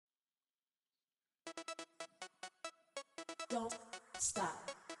The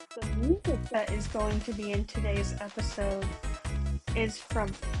music that is going to be in today's episode is from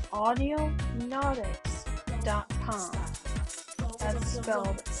Audionautics.com. That's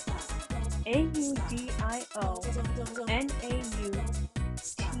spelled AUDIONAUTEX.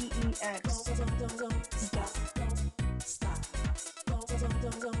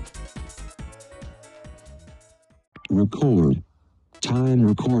 Record. Time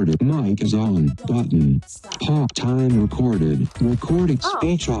recorded. Mic is on. Button. Pop. Time recorded. Recording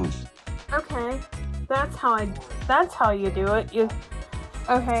speech off. Okay, that's how you do it.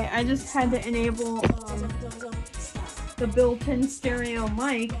 Okay, I just had to enable the built-in stereo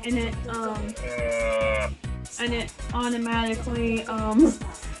mic, and it automatically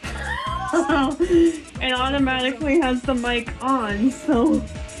it automatically has the mic on. So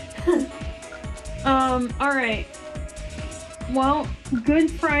all right. Well, good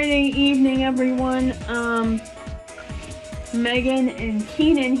Friday evening, everyone. Megan and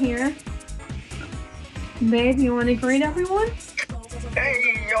Keenan here. Babe, you want to greet everyone?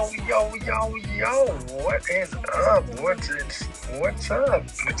 Hey, yo, what is up? What's up?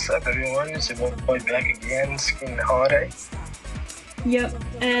 What's up, everyone? It's your boy back again, Skin Holiday. Yep,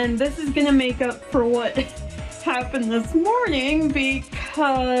 and this is gonna make up for what happened this morning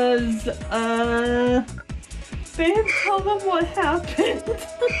because, babe, tell them what happened.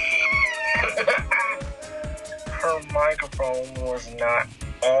 Her microphone was not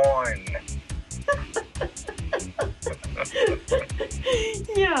on.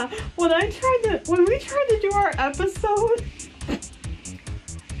 Yeah, when we tried to do our episode,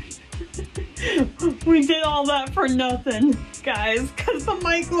 we did all that for nothing, guys, because the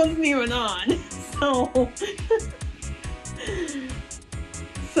mic wasn't even on.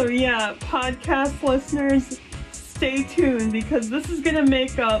 So yeah, podcast listeners, stay tuned because this is gonna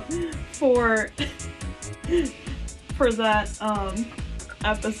make up for that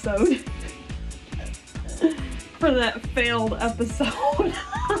episode. For that failed episode.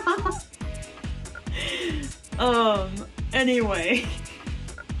 Anyway.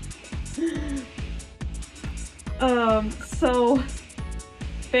 So,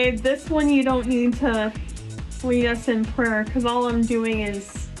 babe, this one you don't need to lead us in prayer because all I'm doing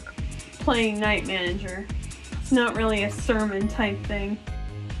is playing Night Manager. It's not really a sermon type thing.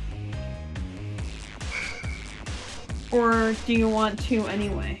 Or do you want to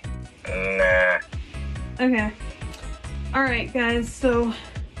anyway? Nah. Okay. Alright, guys, so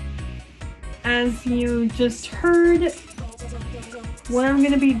as you just heard, what I'm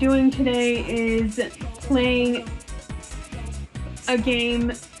going to be doing today is playing a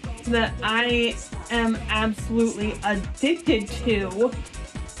game that I am absolutely addicted to.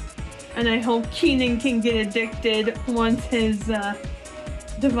 And I hope Keenan can get addicted once his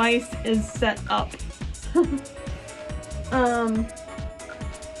device is set up.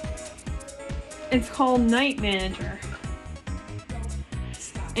 It's called Night Manager.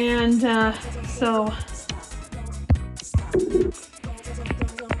 And, so...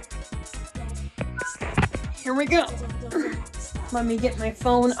 here we go. Let me get my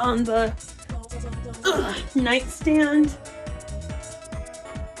phone on the nightstand.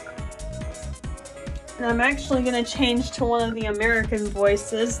 And I'm actually going to change to one of the American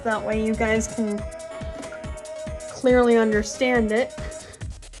voices. That way you guys can clearly understand it.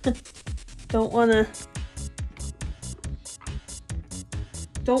 Don't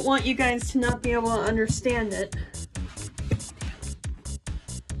want you guys to not be able to understand it.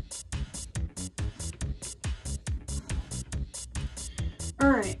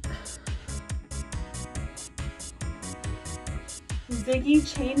 Alright. Ziggy,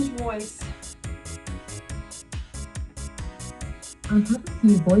 change voice. I have a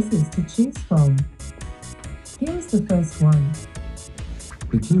few voices to choose from. Here is the first one.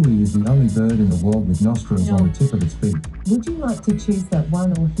 The kiwi is the only bird in the world with nostrils on the tip of its beak. Would you like to choose that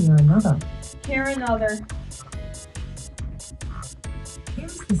one or hear another? Hear another.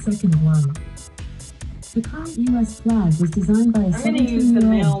 Here's the second one. The current US flag was designed by a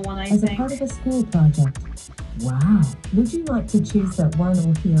 17-year-old as a part of a school project. Wow. Would you like to choose that one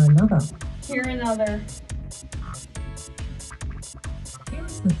or hear another? Hear another.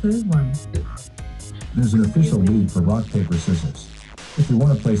 Here's the third one. There's an official league for rock, paper, scissors. If you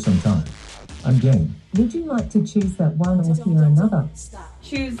want to play sometime, I'm game. Would you like to choose that one or hear another?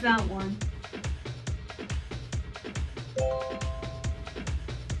 Choose that one.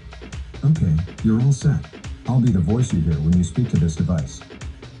 Okay, you're all set. I'll be the voice you hear when you speak to this device.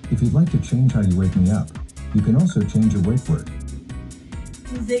 If you'd like to change how you wake me up, you can also change your wake word.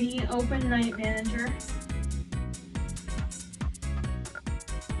 Ziggy, open Night Manager.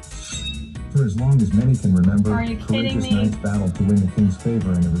 For as long as many can remember, Are you kidding courageous me? knights battled to win the king's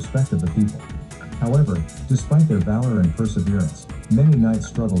favor and the respect of the people. However, despite their valor and perseverance, many knights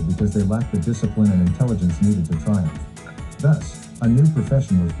struggled because they lacked the discipline and intelligence needed to triumph. Thus, a new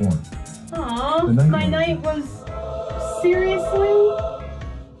profession was born. Aw, The knight my manager. knight was... Seriously?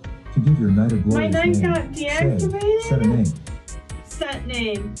 To give your knight a My glorious knight name, got deactivated? set a name. Set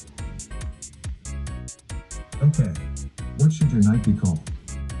name. Okay. What should your knight be called?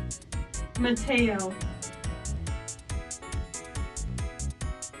 Mateo.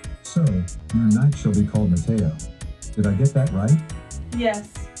 So, your knight shall be called Mateo. Did I get that right? Yes.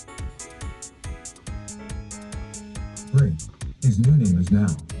 Great. His new name is now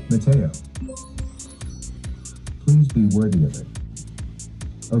Mateo. Please be worthy of it.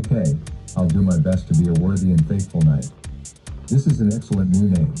 Okay, I'll do my best to be a worthy and faithful knight. This is an excellent new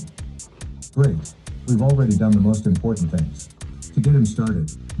name. Great. We've already done the most important things. To get him started,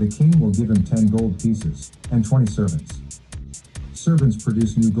 the king will give him 10 gold pieces and 20 servants. Servants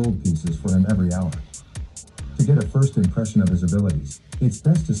produce new gold pieces for him every hour. To get a first impression of his abilities, it's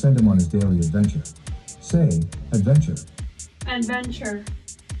best to send him on his daily adventure. Say, adventure. Adventure.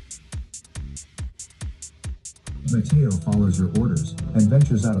 Mateo follows your orders and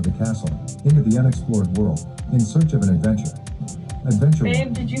ventures out of the castle into the unexplored world in search of an adventure. Adventure.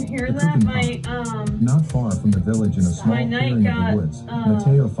 Babe, did you hear The that? cooking My, pot. Not far from the village in a small my knight clearing of got, the woods,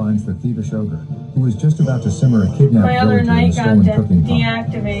 Mateo finds the thievish ogre, who is just about to simmer a kidnapped my other villager in the knight got stolen cooking pot.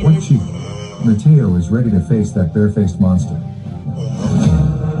 deactivated. What she? Mateo is ready to face that barefaced monster.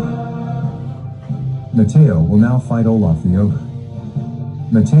 Mateo will now fight Olaf the ogre.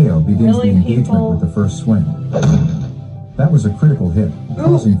 Mateo begins Really, the engagement people? with the first swing. That was a critical hit,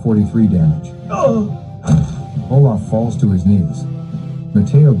 causing 43 damage. Olaf falls to his knees.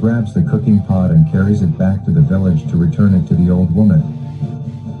 Mateo grabs the cooking pot and carries it back to the village to return it to the old woman.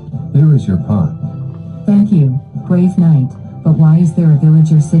 Here is your pot. Thank you, brave knight. But why is there a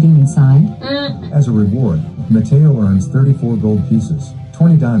villager sitting inside? As a reward, Mateo earns 34 gold pieces,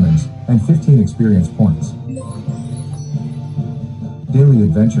 20 diamonds, and 15 experience points. Daily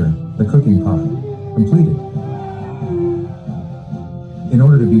adventure, the cooking pot, completed. In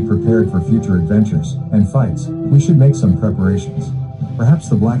order to be prepared for future adventures and fights, we should make some preparations. Perhaps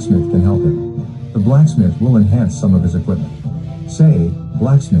the blacksmith can help him. The blacksmith will enhance some of his equipment. Say,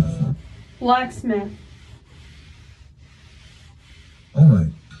 blacksmith. Blacksmith. Alright.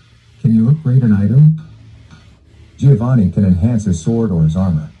 Can you upgrade an item? Giovanni can enhance his sword or his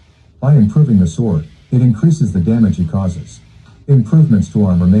armor. By improving the sword, it increases the damage he causes. Improvements to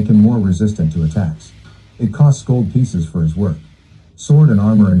armor make him more resistant to attacks. It costs gold pieces for his work. Sword and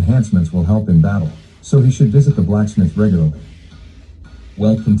armor enhancements will help in battle, so he should visit the blacksmith regularly.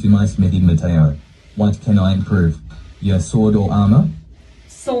 Welcome to my smithy, Mateo. What can I improve? Your sword or armor?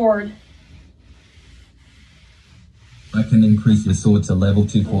 Sword. I can increase your sword to level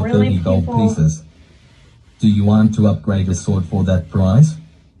 2 for Really, 30 gold people? pieces. Do you want to upgrade a sword for that price?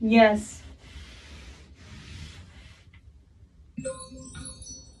 Yes.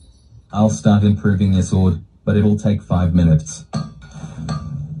 I'll start improving your sword, but it'll take 5 minutes.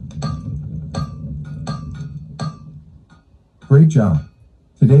 Great job.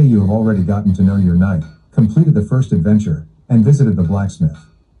 Today you have already gotten to know your knight, completed the first adventure, and visited the blacksmith.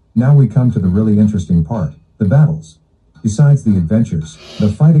 Now we come to the really interesting part, the battles. Besides the adventures, the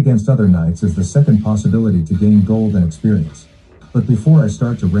fight against other knights is the second possibility to gain gold and experience. But before I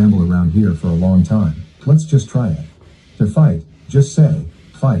start to ramble around here for a long time, let's just try it. To fight, just say,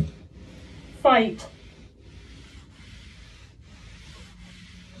 fight. Fight.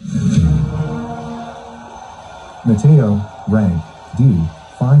 Mateo, rank, D,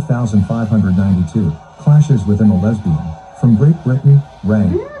 5592, clashes with a lesbian, from Great Britain,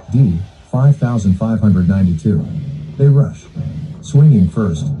 rank, D, 5592. They rush. Swinging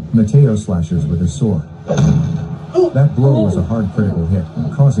first, Mateo slashes with his sword. That blow was a hard critical hit,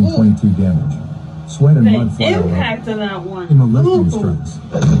 causing 22 damage. Sweat and The mud fly all over. impact of that one. In the lesbian strikes.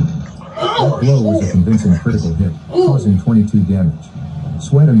 That blow was a convincing critical hit, causing 22 damage.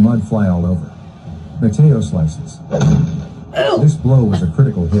 Sweat and mud fly all over. Mateo slices. This blow was a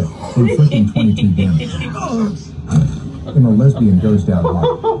critical hit, inflicting 22 damage. And the lesbian goes down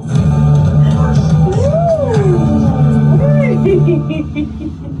hard.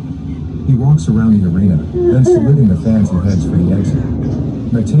 He walks around the arena, then saluting the fans he heads for the exit.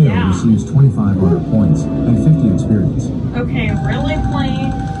 Mateo receives 25 honor points and 50 experience. Okay, really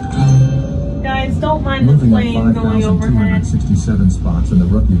plane. Guys, don't mind the Moving plane up going overhead. 5,267 spots in the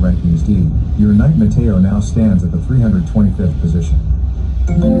rookie rankings D, your knight Mateo now stands at the 325th position.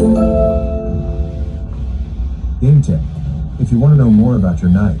 Game tip. If you want to know more about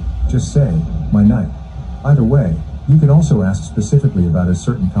your knight, just say, my knight. Either way, you can also ask specifically about his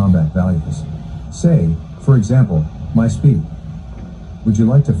certain combat values. Say, for example, my speed. Would you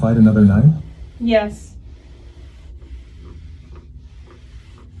like to fight another knight? Yes.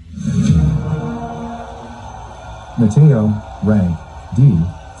 Mateo, rank D,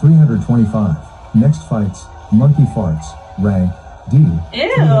 325. Next fights, Monkey Farts, rank D,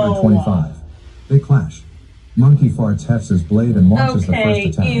 325. They clash. Monkey Farts hefts his blade and launches the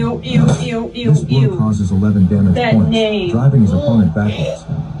first attack. This blow causes 11 damage points, driving his opponent backwards.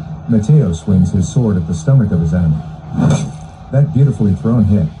 Mateo swings his sword at the stomach of his enemy. That beautifully thrown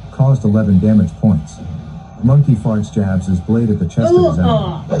hit caused 11 damage points. Monkey Farts jabs his blade at the chest of his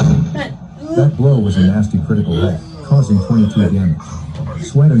enemy. That blow was a nasty critical hit, causing 22 damage.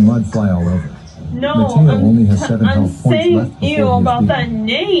 Sweat and mud fly all over. Mateo only has 7 health points left before he is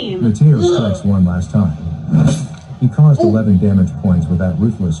beaten. Mateo strikes one last time. He caused 11 damage points with that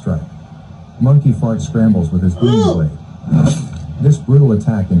ruthless strike. Monkey Fart scrambles with his booming blade. This brutal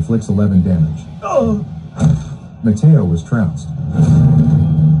attack inflicts 11 damage. Mateo was trounced.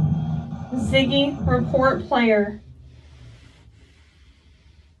 Ziggy, report player.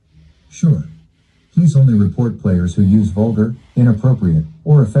 Sure. Please only report players who use vulgar, inappropriate,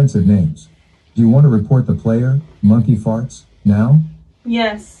 or offensive names. Do you want to report the player, Monkey Farts, now?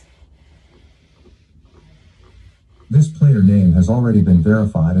 Yes. This player name has already been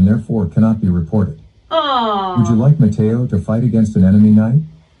verified and therefore cannot be reported. Aww. Would you like Mateo to fight against an enemy knight?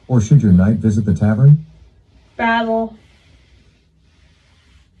 Or should your knight visit the tavern? Battle.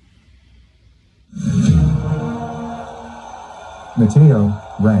 Mateo,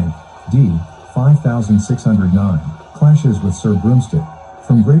 rank D, 5609, clashes with Sir Broomstick.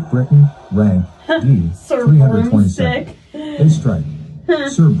 From Great Britain, rank D, Sir 327. Broomstick. They strike.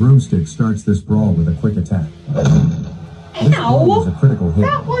 Sir Broomstick starts this brawl with a quick attack. This blow was a critical hit,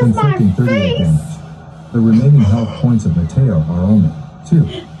 inflicting 38 damage. The remaining health points of Mateo are only 2.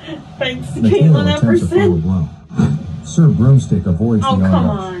 Thanks, Mateo Caitlin attempts a forward blow. Sir Broomstick avoids the arm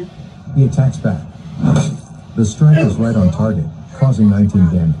rush. He attacks back. The strike is right on target, causing 19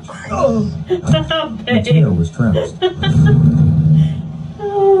 damage. Mateo was trounced.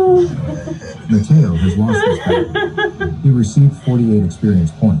 Mateo has lost this battle. He received 48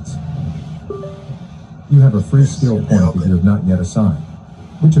 experience points. You have a free skill point that you have not yet assigned.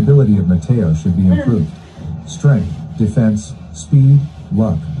 Which ability of Mateo should be improved? Strength, defense, speed,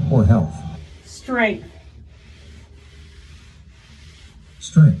 luck, or health? Strength.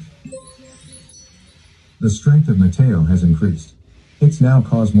 Strength. The strength of Mateo has increased. It's now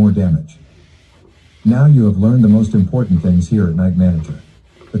caused more damage. Now you have learned the most important things here at Night Manager.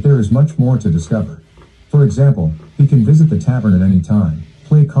 But there is much more to discover. For example, he can visit the tavern at any time,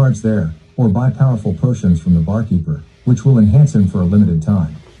 play cards there, or buy powerful potions from the barkeeper, which will enhance him for a limited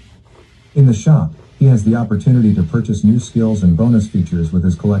time. In the shop, he has the opportunity to purchase new skills and bonus features with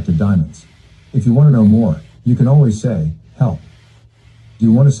his collected diamonds. If you want to know more, you can always say, help. Do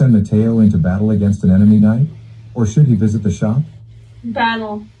you want to send Mateo into battle against an enemy knight? Or should he visit the shop?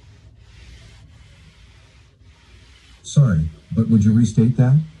 Battle. Sorry, but would you restate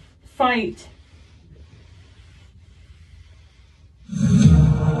that? Fight.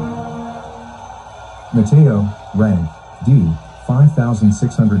 Mateo, rank D,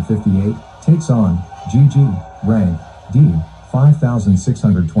 5658, takes on GG, rank D,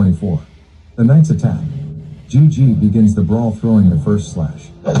 5624. The knight's attack. GG begins the brawl throwing the first slash.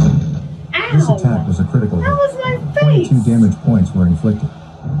 Ow! This attack was a critical hit. That was my face! 22 damage points were inflicted.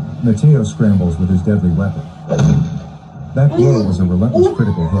 Mateo scrambles with his deadly weapon. That blow was a relentless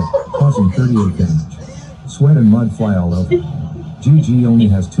critical hit, causing 38 damage. Sweat and mud fly all over. GG only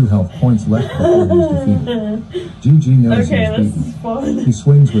has 2 health points left before he is defeated. GG knows he is beaten. He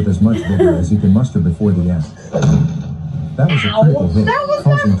swings with as much vigor as he can muster before the end. That was a critical hit,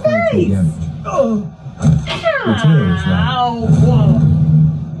 causing 22 damage. Mateo is right.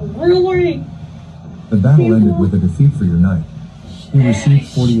 Really? The battle ended with a defeat for your knight. He received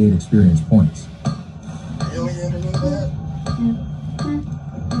 48 experience points.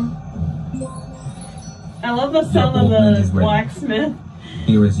 I love the sound of the blacksmith.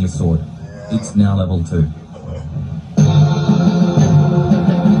 Here is your sword. It's now level 2.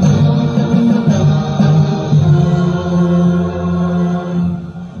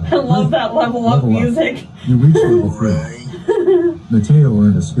 I love that level up music. You reach level 3. Mateo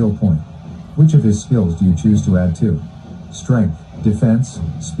earned a skill point. Which of his skills do you choose to add to? Strength, defense,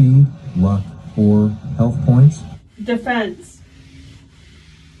 speed, luck, or health points? Defense.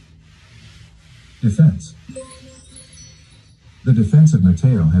 Defense. The defense of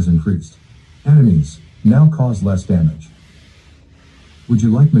Mateo has increased. Enemies now cause less damage. Would you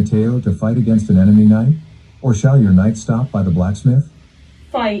like Mateo to fight against an enemy knight? Or shall your knight stop by the blacksmith?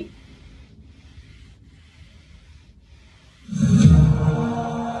 Fight.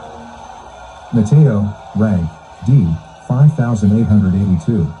 Mateo, rank D,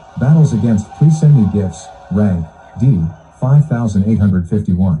 5882, battles against Please Send Me Gifts, rank D,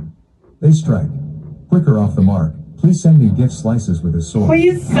 5851. They strike. Quicker off the mark. Please send me gift slices with his sword.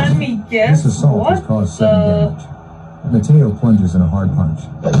 Please send me gifts? This assault has caused 7 damage. Mateo plunges in a hard punch.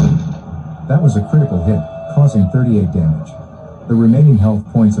 That was a critical hit, causing 38 damage. The remaining health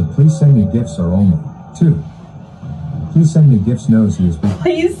points of Please Send Me Gifts are only 2. Please Send Me Gifts knows he is weak.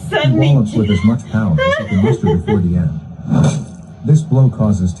 Please send me wallops with as much power as he can muster before the end. This blow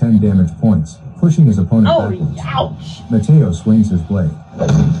causes 10 damage points, pushing his opponent backwards. Ouch. Mateo swings his blade.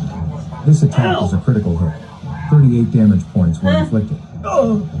 This attack was a critical hit. 38 damage points were inflicted.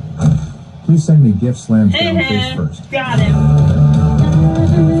 Please Send Me Gift slams down face first. Got him.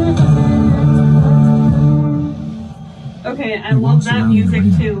 Okay, I love that music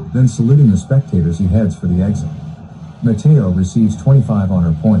too. Then saluting the spectators, he heads for the exit. Mateo receives 25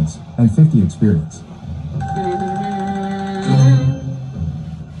 honor points and 50 experience.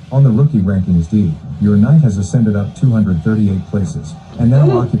 On the rookie rankings D, your knight has ascended up 238 places, and now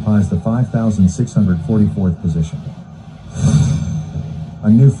occupies the 5,644th position. A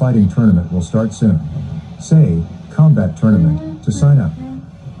new fighting tournament will start soon. Say, Combat Tournament, to sign up.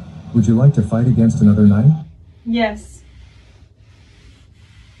 Would you like to fight against another knight? Yes.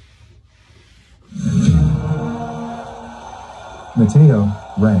 Mateo,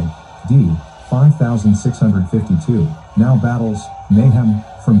 rank D, 5,652, now battles Mayhem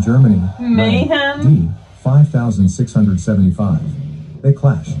from Germany, Mayhem? rank D, 5,675. They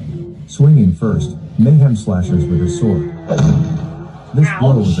clash. Swinging first, Mayhem slashes with his sword. This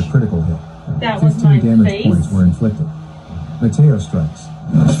blow was a critical hit. That was 15 my damage face. points were inflicted. Mateo strikes.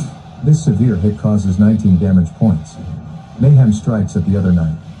 This severe hit causes 19 damage points. Mayhem strikes at the other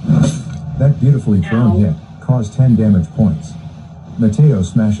knight. That beautifully thrown hit caused 10 damage points. Mateo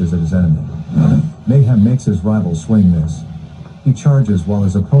smashes at his enemy. Mayhem makes his rival swing miss. He charges while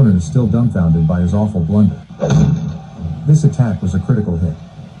his opponent is still dumbfounded by his awful blunder. This attack was a critical hit.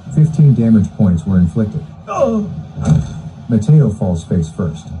 15 damage points were inflicted. Mateo falls face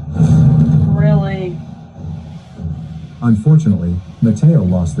first. Really? Unfortunately, Mateo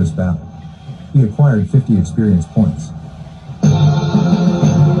lost this battle. He acquired 50 experience points.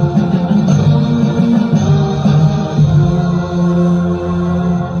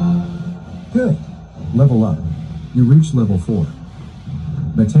 Good. Level up. You reach level 4.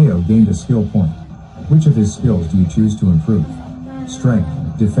 Mateo gained a skill point. Which of his skills do you choose to improve?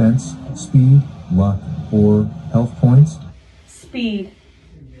 Strength, defense, speed, luck, or health points? Speed.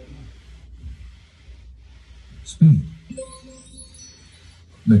 Speed.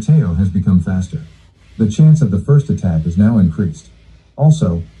 Mateo has become faster. The chance of the first attack is now increased.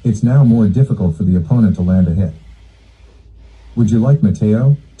 Also, it's now more difficult for the opponent to land a hit. Would you like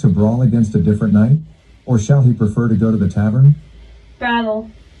Mateo to brawl against a different knight? Or shall he prefer to go to the tavern?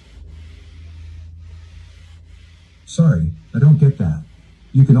 Battle. Sorry, I don't get that.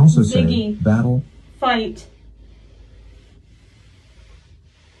 You can also say Ziggy. battle. Fight.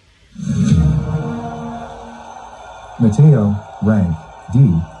 Mateo, rank D,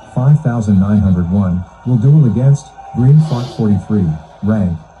 5,901, will duel against Green Fart 43,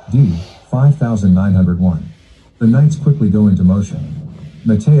 rank D, 5,901. The knights quickly go into motion.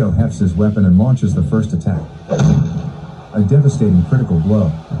 Mateo hefts his weapon and launches the first attack. A devastating critical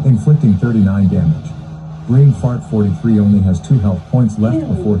blow, inflicting 39 damage. Green Fart 43 only has 2 health points left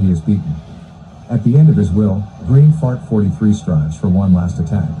before he is beaten. At the end of his will, Green Fart 43 strives for one last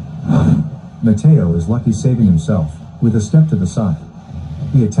attack. Mateo is lucky saving himself, with a step to the side.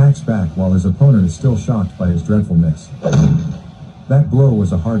 He attacks back while his opponent is still shocked by his dreadful miss. That blow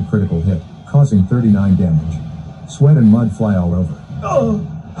was a hard critical hit, causing 39 damage. Sweat and mud fly all over.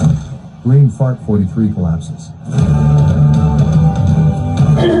 Green Fart 43 collapses.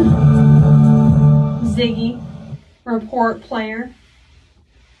 Ziggy. Report player.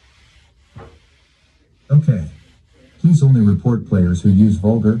 Okay. Please only report players who use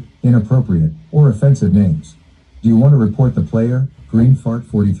vulgar, inappropriate, or offensive names. Do you want to report the player, Green Fart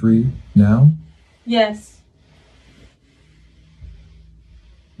 43, now? Yes.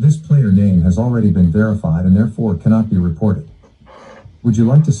 This player name has already been verified and therefore cannot be reported. Would you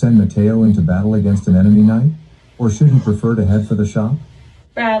like to send Mateo into battle against an enemy knight? Or should he prefer to head for the shop?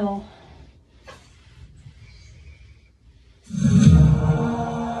 Battle.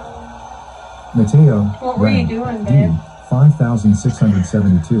 Mateo, What were you rank doing, D, babe?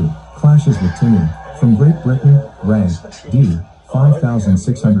 5,672, clashes with Timmy, from Great Britain, rank D,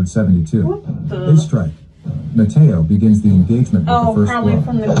 5,672. They strike. Mateo begins the engagement with the first probably blow.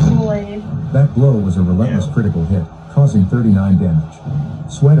 from the Kool-Aid. That blow was a relentless critical hit, causing 39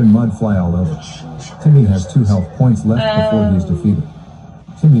 damage. Sweat and mud fly all over. Timmy has 2 health points left before he is defeated.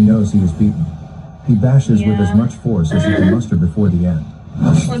 Timmy knows he is beaten. He bashes with as much force as he can muster before the end.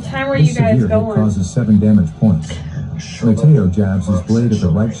 What time are This you guys severe hit going? causes 7 damage points. Mateo jabs his blade at the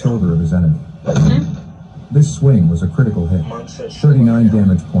right shoulder of his enemy. This swing was a critical hit. 39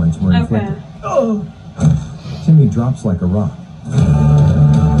 damage points were inflicted. Timmy drops like a rock.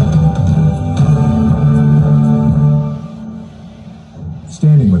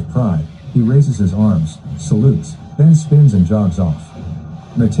 Standing with pride, he raises his arms, salutes, then spins and jogs off.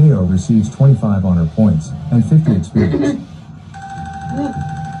 Mateo receives 25 honor points and 50 experience.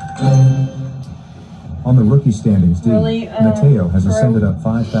 On the rookie standings D, Mateo has ascended up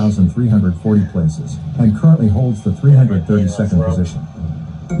 5,340 places and currently holds the 332nd position.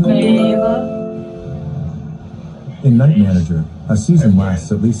 In Night Manager, a season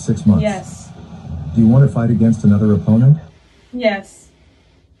lasts at least 6 months. Yes. Do you want to fight against another opponent? Yes.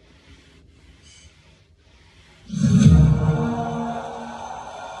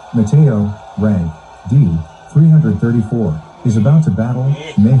 Mateo, rank D, 334, is about to battle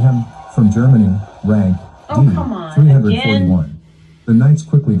Mayhem from Germany, rank D, come on, 341. again? The knights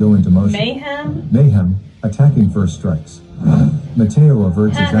quickly go into motion. Mayhem? Mayhem, attacking first strikes. Mateo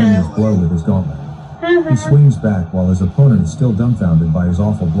averts his enemy's blow with his gauntlet. He swings back while his opponent is still dumbfounded by his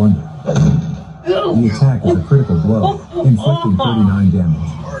awful blunder. The attack is a critical blow, inflicting 39 damage.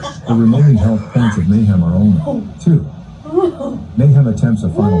 The remaining health points of Mayhem are only 2. Mayhem attempts a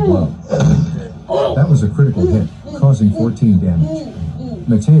final blow. That was a critical hit, causing 14 damage.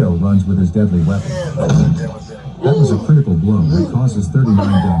 Mateo runs with his deadly weapon. That was a critical blow that causes 39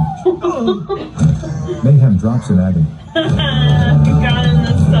 damage. Mayhem drops in agony. You got him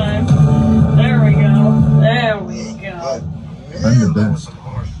this time. There we go. There we go. I'm the best.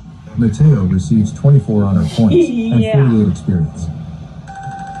 Mateo receives 24 honor points and 48 experience.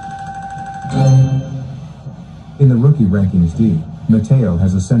 In the rookie rankings D, Mateo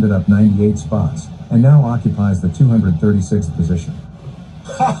has ascended up 98 spots and now occupies the 236th position.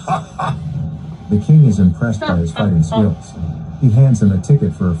 The king is impressed by his fighting skills. He hands him a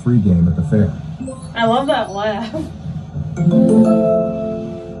ticket for a free game at the fair. I love that laugh.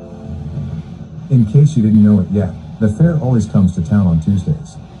 In case you didn't know it yet, the fair always comes to town on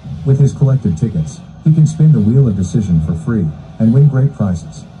Tuesdays. With his collected tickets, he can spin the Wheel of Decision for free and win great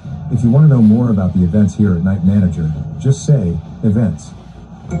prizes. If you want to know more about the events here at Night Manager, just say, events.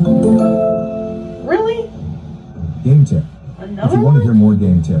 Really? Game tip. Another If you want to hear more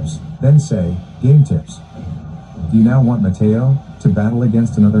game tips, then say, game tips. Do you now want Mateo to battle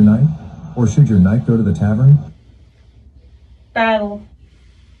against another knight? Or should your knight go to the tavern? Battle.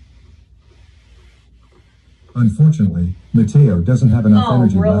 Unfortunately, Mateo doesn't have enough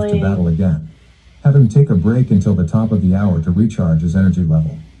energy left to battle again. Have him take a break until the top of the hour to recharge his energy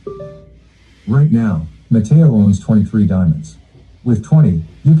level. Right now, Mateo owns 23 diamonds. With 20,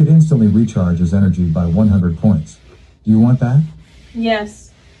 you could instantly recharge his energy by 100 points. Do you want that?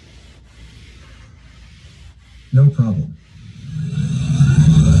 Yes. No problem.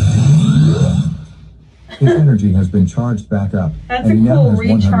 His energy has been charged back up, That's and he a now cool has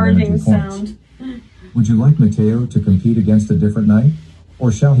 100 recharging energy points. sound. Would you like Mateo to compete against a different knight?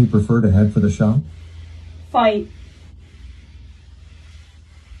 Or shall he prefer to head for the shop? Fight.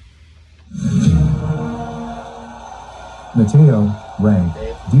 Mateo, rank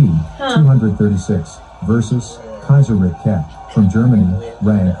D, 236, versus Kaiser Rick Cat from Germany,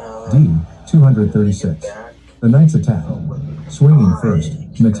 rank D, 236. The knights attack. Swinging first,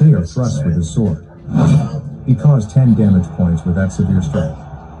 Mateo thrusts with his sword. He caused 10 damage points with that severe strike.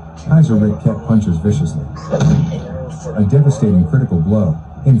 Kaiser Rick Cat punches viciously. A devastating critical blow,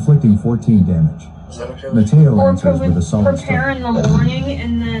 inflicting 14 damage. Mateo answers with a solid prepare strike. in the morning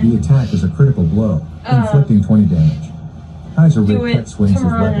and then The attack is a critical blow, inflicting 20 damage. Kaiser Rick Cat swings his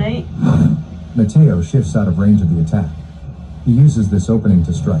weapon. night. Mateo shifts out of range of the attack. He uses this opening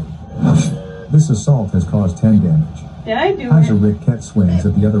to strike. This assault has caused 10 damage. Did I do Kaiser it? Rick Cat swings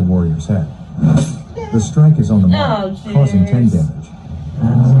at the other warrior's head. The strike is on the mark, causing 10 damage.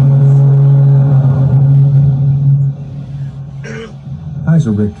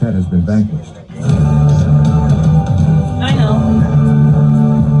 Kaiser Rick Cat has been vanquished. I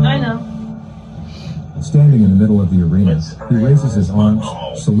know. I know. Standing in the middle of the arena, he raises his arms,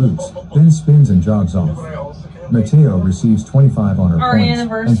 salutes, then spins and jogs off. Mateo receives 25 honor Our points and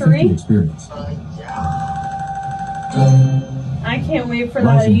anniversary? 50 experience. I I can't wait for that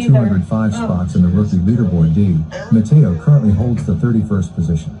Rising either. 205 spots in the rookie leaderboard D, Mateo currently holds the 31st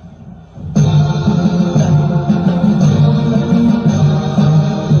position.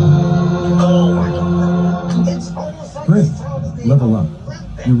 Great. Level up.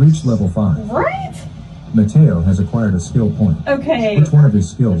 You reached level 5. Right? Mateo has acquired a skill point. Okay. Which one of his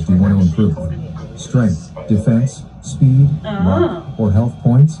skills do you want to improve? Strength, defense, speed, luck, or health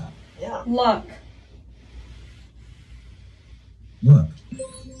points? Luck. Luck.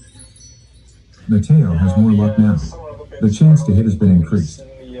 Mateo has more luck now. The chance to hit has been increased.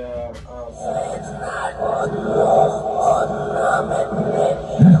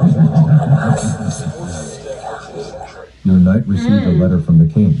 Your knight received a letter from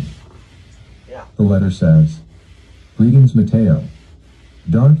the king. The letter says, "Greetings, Mateo.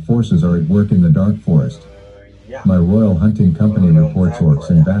 Dark forces are at work in the Dark Forest. My royal hunting company reports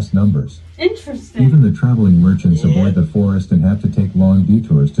orcs in vast numbers. Interesting. Even the traveling merchants avoid the forest and have to take long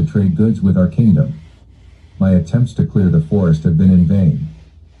detours to trade goods with our kingdom. My attempts to clear the forest have been in vain.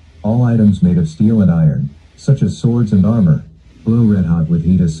 All items made of steel and iron, such as swords and armor, glow red hot with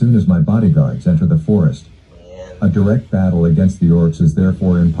heat as soon as my bodyguards enter the forest. A direct battle against the orcs is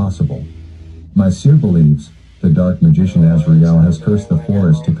therefore impossible. My seer believes the dark magician Azrael has cursed the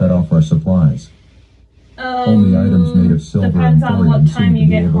forest to cut off our supplies. Only items made of silver and depends on thorium what seem time to you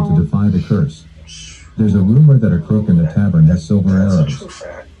be get able home. to defy the curse. There's a rumor that a crook in the tavern has silver arrows.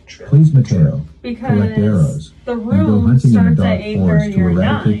 Please, Mateo, collect arrows the and go room hunting in the starts at dark forest 8:30 to or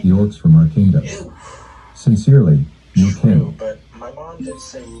eradicate 9. the orcs from our kingdom. Sincerely, your king. But my mom did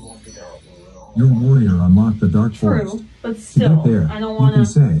say we won't be there long. Your warrior unlocked the dark forest. True, but To still, get there, I don't you want can to.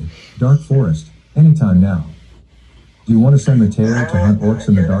 say, Dark Forest, anytime now. Do you want to send Mateo to hunt orcs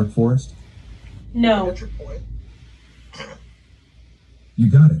in the dark forest? No. Get your point. You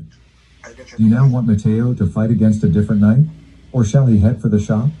got it. I get your Do you now want Mateo to fight against a different knight? Or shall he head for the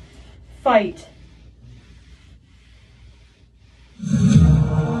shop? Fight.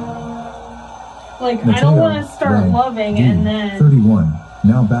 Like, I don't want to start rank, loving D, and then 31.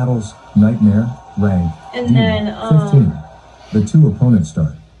 Now battles, Nightmare, rank, And D, then, 15. The two opponents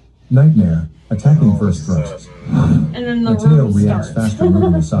start. Nightmare, attacking first thrusts. and then the Mateo room reacts starts. faster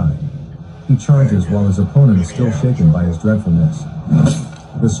moving aside. He charges while his opponent is still shaken by his dreadfulness.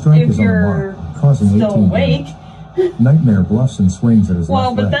 The strike If is on the you're mark, causing 18 still awake. damage. Nightmare bluffs and swings at his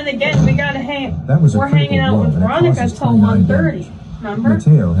Well, left but leg. then again, we gotta hang. That was a We're critical hanging out blow, with and it Veronica causes till 29 1:30. Remember?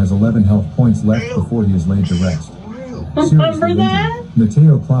 Mateo has 11 health points left before he is laid to rest. Seriously Remember that? injured,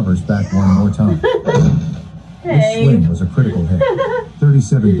 Mateo clobbers back one more time. This Hey. swing was a critical hit.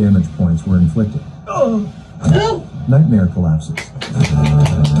 37 damage points were inflicted. Oh, Nightmare collapses.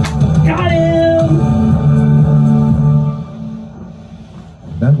 got him.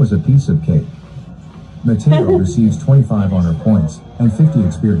 That was a piece of cake. Mateo receives 25 honor points and 50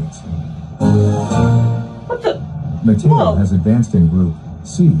 experience. What the? Mateo Whoa. has advanced in Group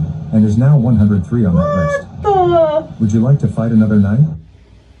C and is now 103 on that list. What the? Would you like to fight another night?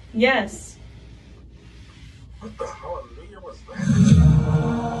 Yes. What the hallelujah was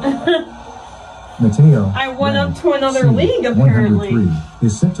that? Mateo, I went up rank to another C, league, apparently. 103,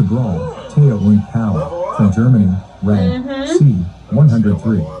 is set to brawl Teo Link Power from Germany, rank C,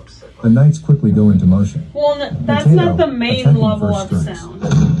 103. The knights quickly go into motion. Well, that's Mateo, not the main attacking level first up strikes. sound.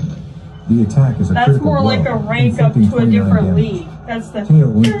 The attack is a That's critical more like blow, a rank up inflicting to a 29 different damage. league. That's the. Teo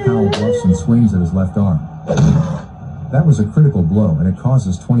Link Power bluffs and swings at his left arm. That was a critical blow, and it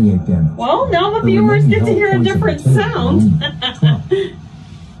causes 28 damage. Well, now the The viewers remaining get to health hear a points of different Mateo are sound. only 12.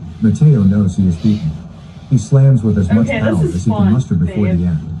 Mateo knows he is beaten. He slams with as much Okay, power this is as he fun, can muster before babe. the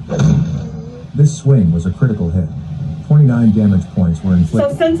end. This swing was a critical hit. 29 damage points were So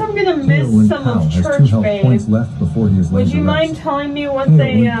inflicted. since I'm gonna Teo miss Link some Pow of has 2 Church health Babe, points left before he is laid would to you rest. mind telling me what Teo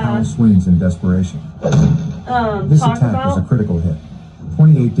they Link Pow swings in desperation. This talk attack was a about? critical hit.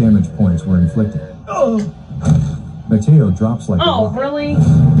 28 damage points were inflicted. Mateo drops like a Oh, rock. really?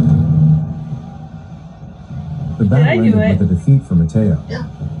 The battle I do ended it? with a defeat for Mateo.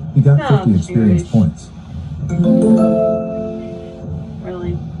 He got Oh, 50 experience jeez. points.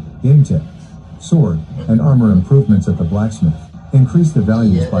 Really? Game tip. Sword and armor improvements at the blacksmith increase the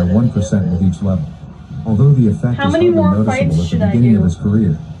values by 1% with each level. Although the effect How is many hardly more noticeable fights at should the I beginning do? of his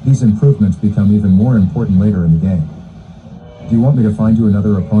career, these improvements become even more important later in the game. Do you want me to find you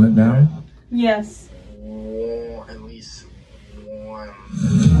another opponent now? Yes. At least one.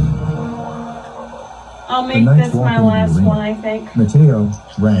 I'll make knights this walk my into the last arena. one, I think. Mateo,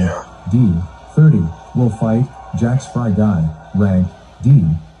 rank D, 30, will fight Jax Fry Guy, rank D,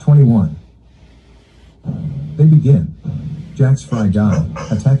 21. They begin. Jax Fry Guy,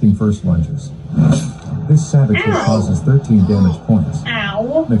 attacking first lunges. This savage hit causes 13 damage points.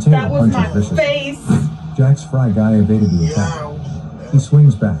 Ow. Mateo That was my punches viciously. face. Jack's Fry Guy evaded the attack. He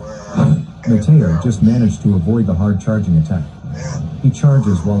swings back. Mateo just managed to avoid the hard charging attack. He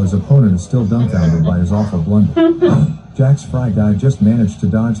charges while his opponent is still dumbfounded by his awful blunder. Jack's Fry Guy just managed to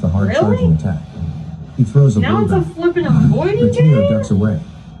dodge the hard charging attack. He throws a Now blue it's a back. flippin' avoiding Mateo game? ducks away.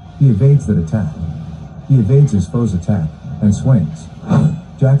 He evades that attack. He evades his foe's attack and swings.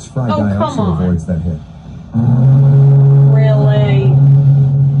 Jack's Fry Oh, Guy come also on. avoids that hit. Really?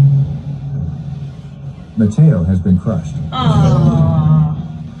 Mateo has been crushed. Aw.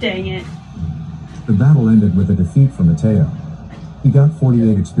 Dang it. The battle ended with a defeat for Mateo. He got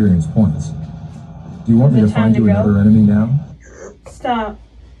 48 experience points. Do you want me Is to it time find to you go? another enemy now? Stop.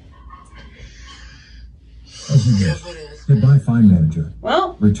 As you wish. Goodbye, Fine Manager.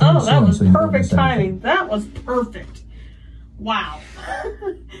 Well, Return that soon was so you don't perfect miss anything. timing. That was perfect. Wow.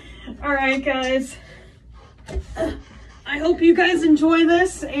 Alright, guys. I hope you guys enjoy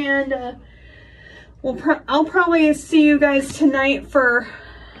this, and I'll probably see you guys tonight for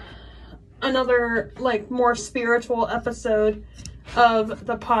another, like, more spiritual episode of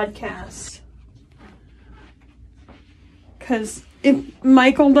the podcast. Because if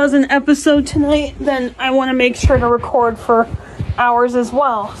Michael does an episode tonight, then I want to make sure to record for hours as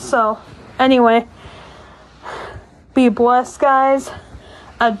well. So, anyway, be blessed, guys,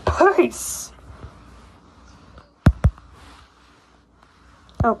 and peace.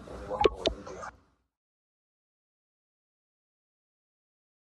 Oh.